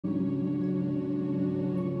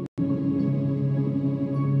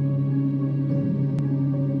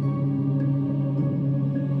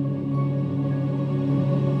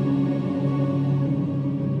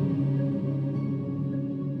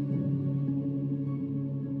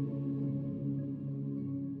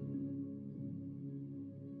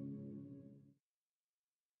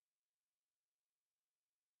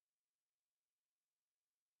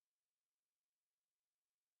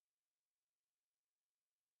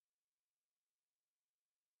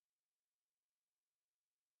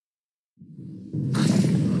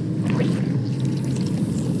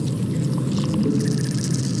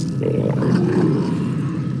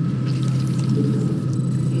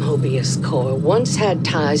Balius Corps once had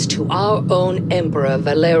ties to our own Emperor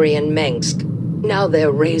Valerian Mengsk. Now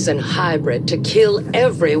they're raising hybrid to kill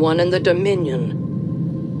everyone in the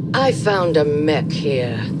Dominion. I found a mech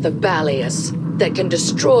here, the Balius, that can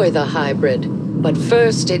destroy the hybrid. But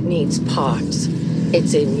first it needs parts.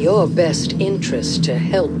 It's in your best interest to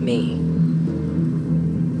help me.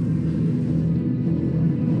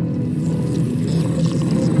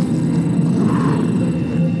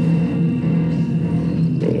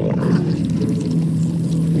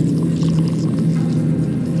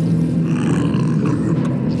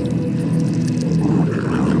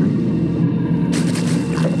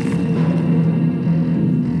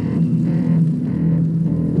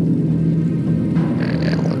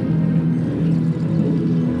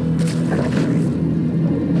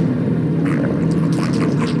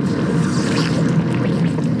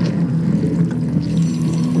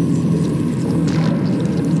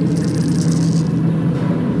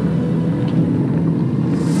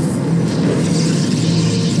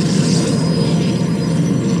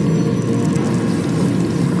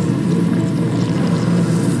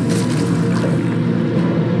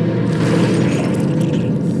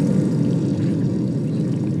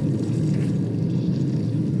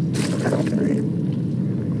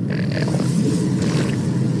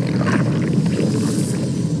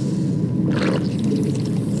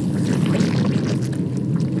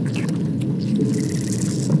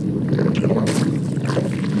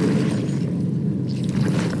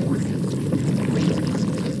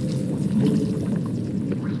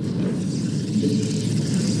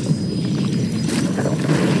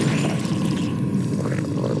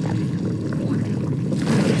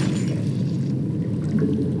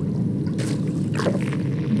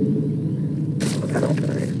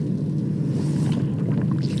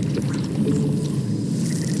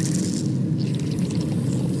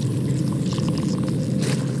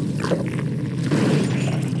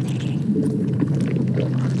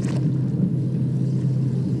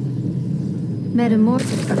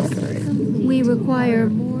 Metamorphosis.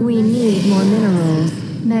 We need more minerals.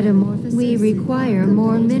 Metamorphosis. We require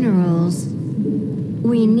more minerals.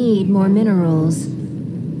 We need more minerals.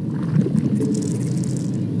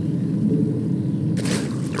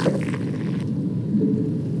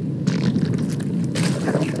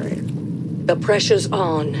 The pressure's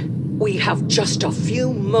on. We have just a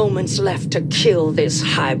few moments left to kill this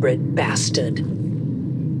hybrid bastard.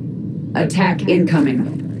 Attack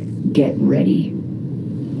incoming. Get ready.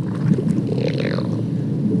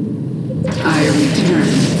 I return.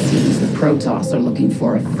 Seems the Protoss are looking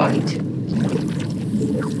for a fight.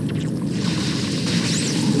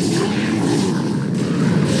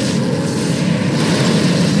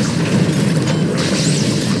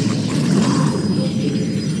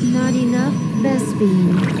 Not enough,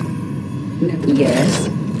 Vespine. Yes.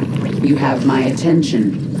 You have my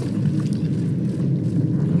attention.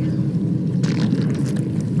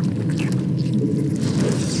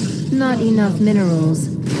 Not enough minerals.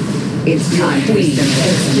 It's time to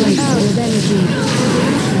explain. Out of energy.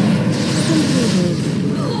 Completed.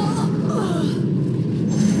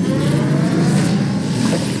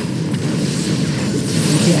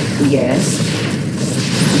 Yes.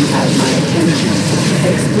 You have my attention.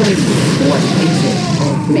 Explain. What is it?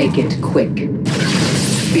 Make it quick.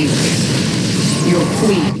 Speak. Your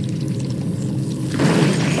queen.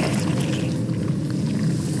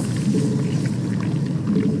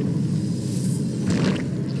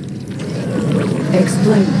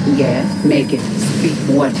 Explain. Yeah, make it. Speak.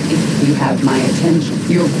 What if you have my attention?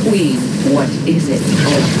 Your queen. What is it?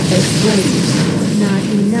 Explain. Not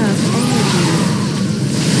enough energy.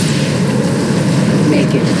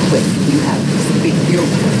 Make it quick. You have. Speak. Your.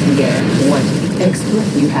 Yeah. What? Explain.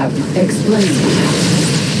 You have. Explain.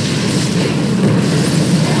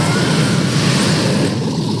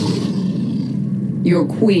 Your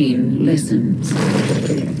queen listens.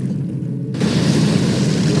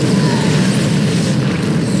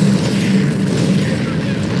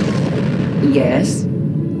 Yes?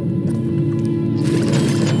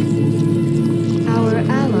 Our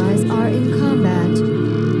allies are in combat.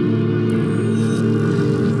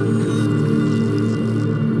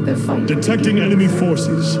 The fight. Detecting enemy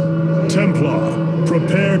forces. Templar,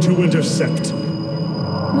 prepare to intercept.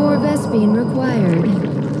 More Vespine required.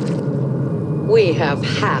 We have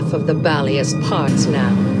half of the Balius parts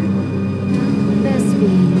now.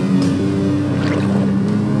 Vespine.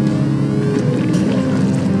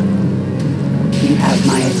 You have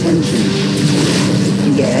my attention.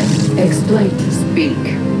 Yes? Explain. Speak.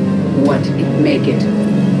 What? Make it.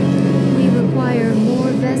 We require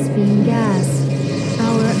more Vespine gas.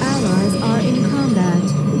 Our allies are in combat.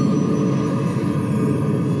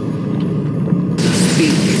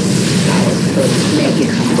 Make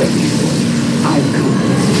it quick. I've come.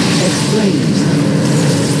 Explain yourself.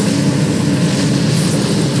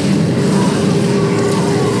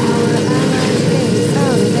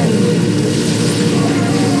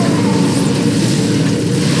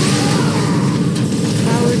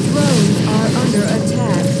 Our drones are under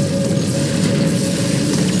attack.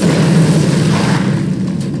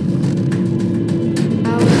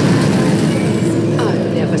 I've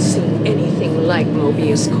never seen anything like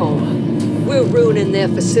Mobius Core. We're ruining their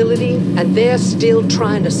facility, and they're still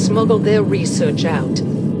trying to smuggle their research out.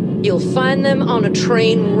 You'll find them on a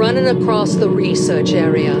train running across the research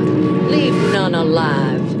area. Leave none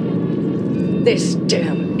alive. This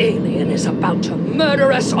damn alien is about to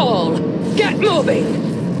murder us all. Get moving!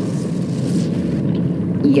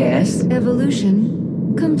 Yes?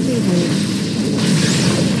 Evolution completed.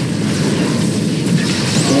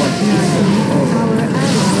 What is it? Our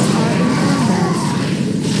allies are in combat.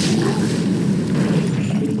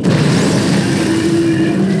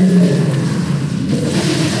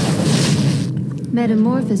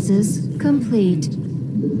 Metamorphosis complete.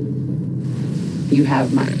 You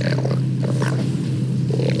have my...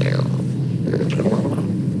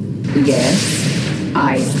 Yes,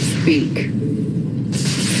 I speak.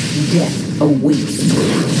 Death awaits.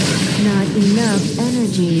 Not enough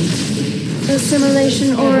energy.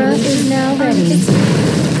 Assimilation aura is now ready.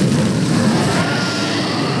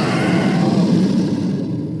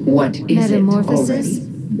 What is Metamorphosis it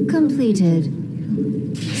completed.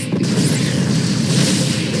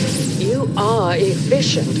 You are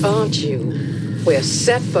efficient, aren't you? We're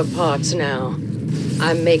set for parts now.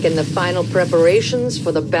 I'm making the final preparations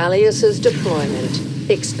for the Balius's deployment.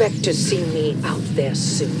 Expect to see me out there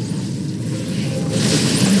soon.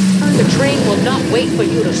 The train will not wait for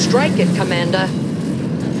you to strike it, Commander.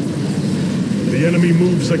 The enemy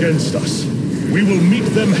moves against us. We will meet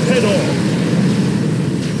them head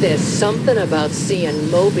on. There's something about seeing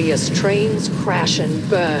Mobius trains crash and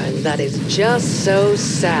burn that is just so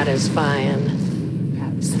satisfying.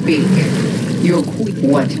 already? Speak. Your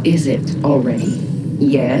what is it already?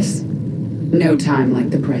 Yes? No time like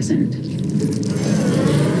the present.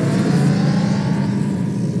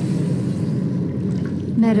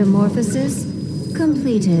 Metamorphosis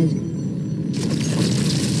completed.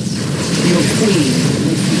 Your queen.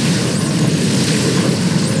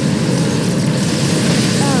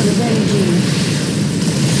 Out of energy.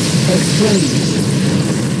 Explain.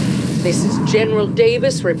 This is General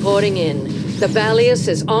Davis reporting in. The Balius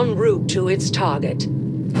is en route to its target.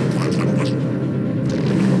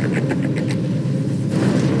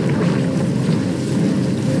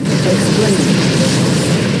 Explain.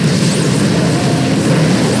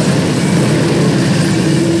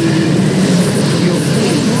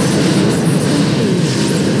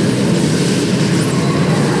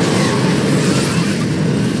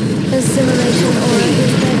 Assimilation aura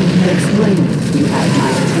is ready. Explain. You have my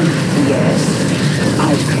attention. Yes.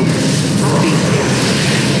 I've come.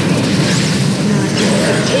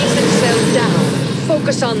 Containment cells down.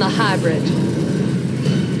 Focus on the hybrid.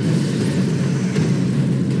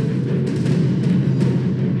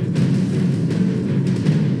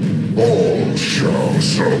 All shall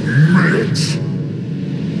submit.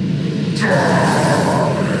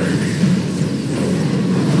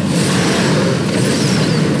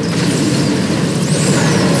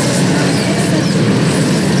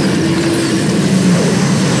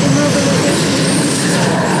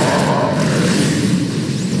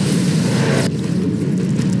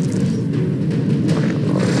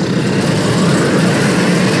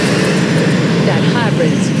 That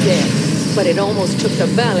hybrid's dead, but it almost took the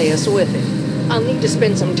Balius with it. I'll need to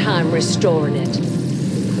spend some time restoring it.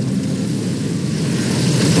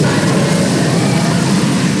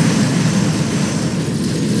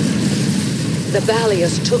 The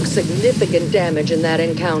Balius took significant damage in that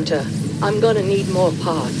encounter. I'm gonna need more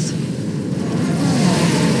parts.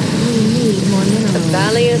 We need more The minerals.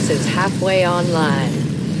 Balius is halfway online.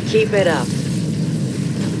 Keep it up.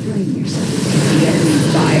 Explain yourself. The enemy's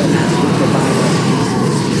biomass will provide us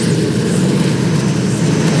resources.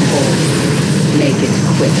 Oh, make it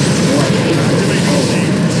quick. What is it?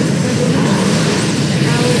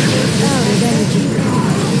 Out of energy.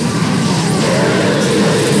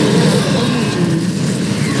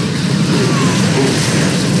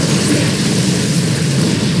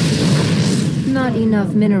 Not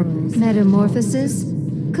enough minerals. Metamorphosis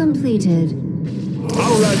completed.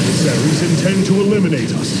 Our adversaries intend to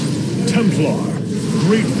eliminate us. Templar,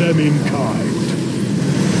 greet them in kind.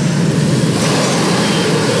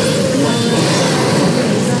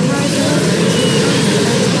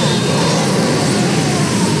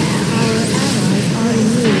 Our allies are in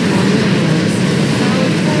need more minerals.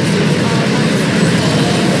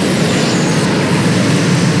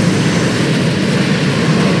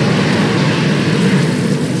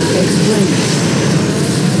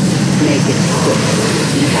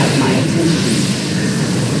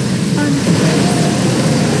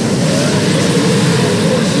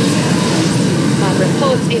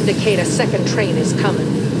 indicate a second train is coming.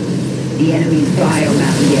 The enemy's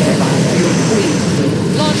biomass nearby. Your queen.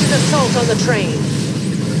 Launch an assault on the train.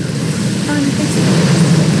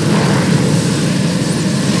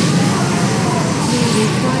 We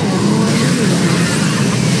require more minerals.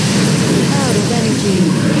 Out of energy.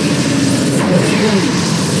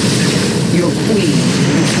 Your queen.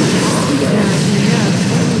 Not enough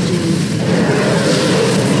energy.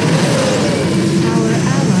 Our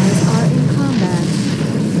allies are in combat.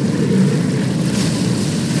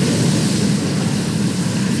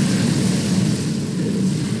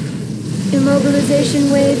 Immobilization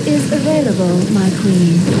wave is available, my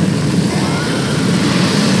queen.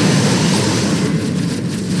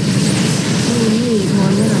 We need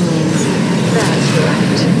more minerals. That's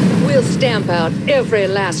right. We'll stamp out every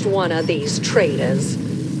last one of these traitors.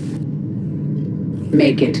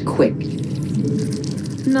 Make it quick.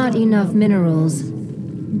 Not enough minerals.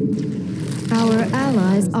 Our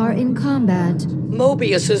allies are in combat.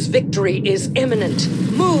 Mobius's victory is imminent.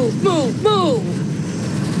 Move, move, move!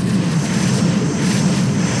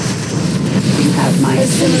 You have my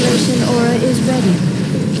attention. Assimilation aura is ready.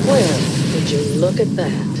 Well, would you look at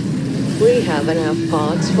that? We have enough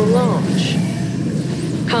pods for launch.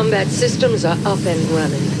 Combat systems are up and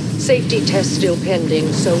running. Safety tests still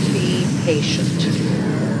pending, so be patient.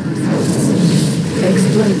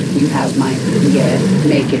 Explain. You have my... Yes,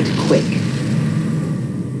 make it quick.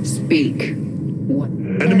 Speak. What?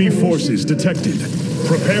 Enemy forces detected.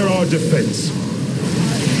 Prepare our defense.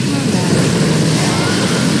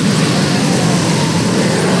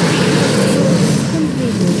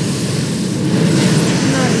 Completed.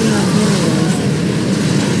 Not enough minerals.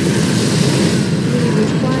 We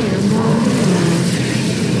require more minerals.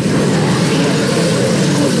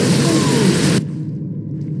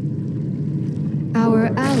 Our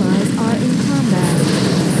allies are in combat.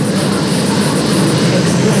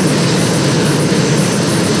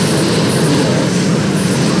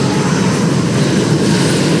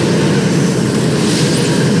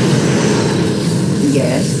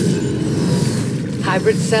 Yes.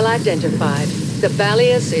 Hybrid cell identified. The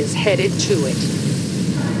Balius is headed to it.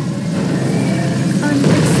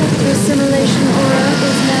 Unacceptable assimilation aura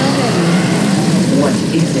is now ready. What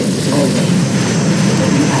is it? Always.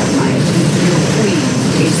 You have my attention. Your queen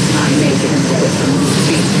is not making a weapon.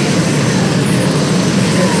 Speak.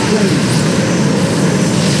 Explain.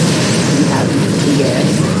 You have... Yes.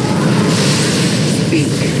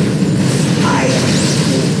 Speak. I am...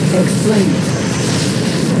 Explain.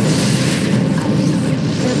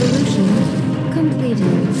 Evolution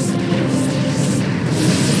completed.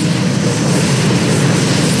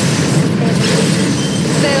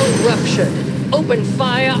 Cell ruptured. Open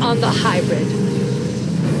fire on the hybrid.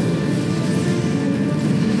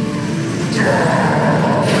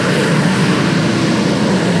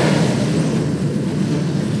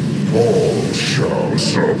 All shall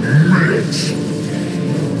submit.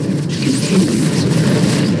 Continues.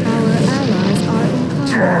 Our allies are in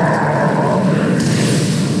combat.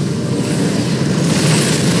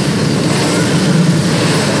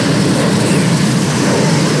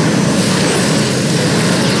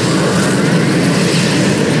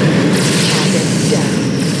 Target down.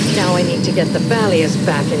 Now I need to get the Balius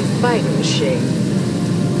back in fighting shape.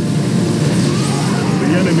 The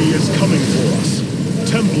enemy is coming for us.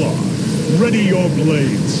 Templar, ready your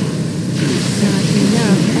blades. Not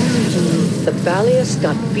enough energy. The Balius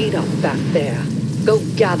got beat up back there. Go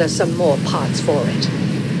gather some more parts for it.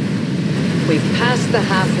 We've passed the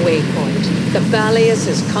halfway point. The Balius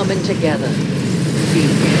is coming together.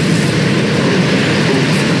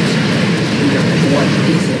 What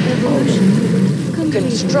is it? Evolution completed.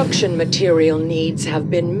 Construction material needs have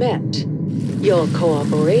been met. Your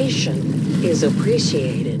cooperation is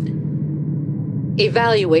appreciated.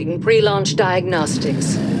 Evaluating pre-launch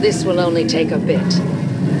diagnostics. This will only take a bit.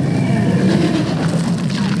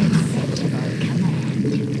 Unacceptable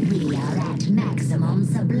command. We are at maximum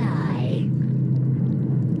supply.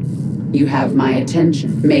 You have my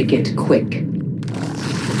attention. Make it quick.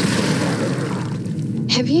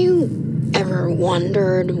 Have you ever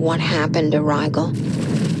wondered what happened to Rigel?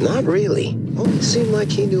 Not really. Always seemed like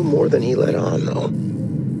he knew more than he let on, though.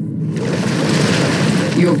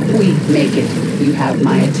 Your queen, make it. You have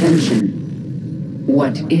my attention.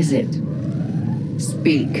 What is it?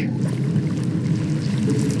 Speak.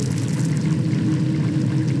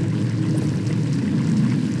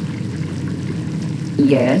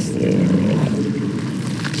 Yes?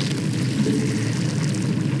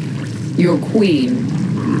 Your queen.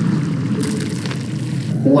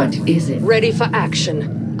 What is it? Ready for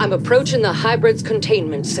action. I'm approaching the hybrid's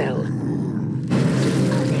containment cell.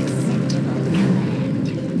 Unacceptable command.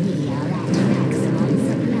 We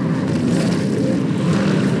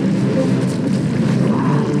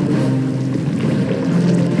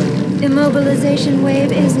Mobilization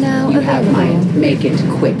wave is now You have available. might. Make it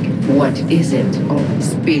quick. What is it? Oh,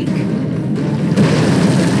 speak.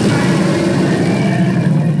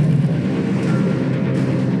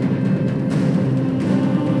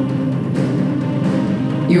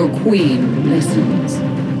 Your queen listens.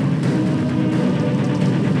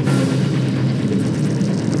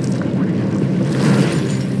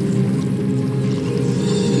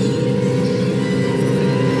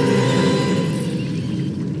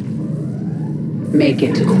 Make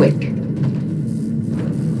it quick.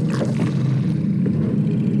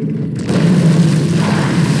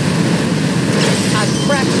 I've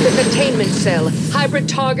cracked the containment cell. Hybrid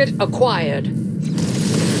target acquired.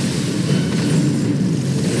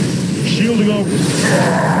 Shielding our...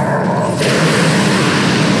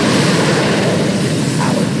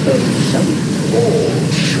 Our foes shall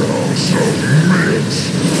All shall submit.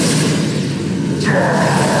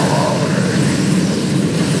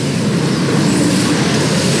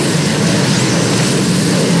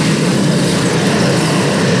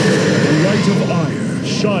 The light of Ire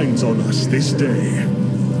shines on us this day.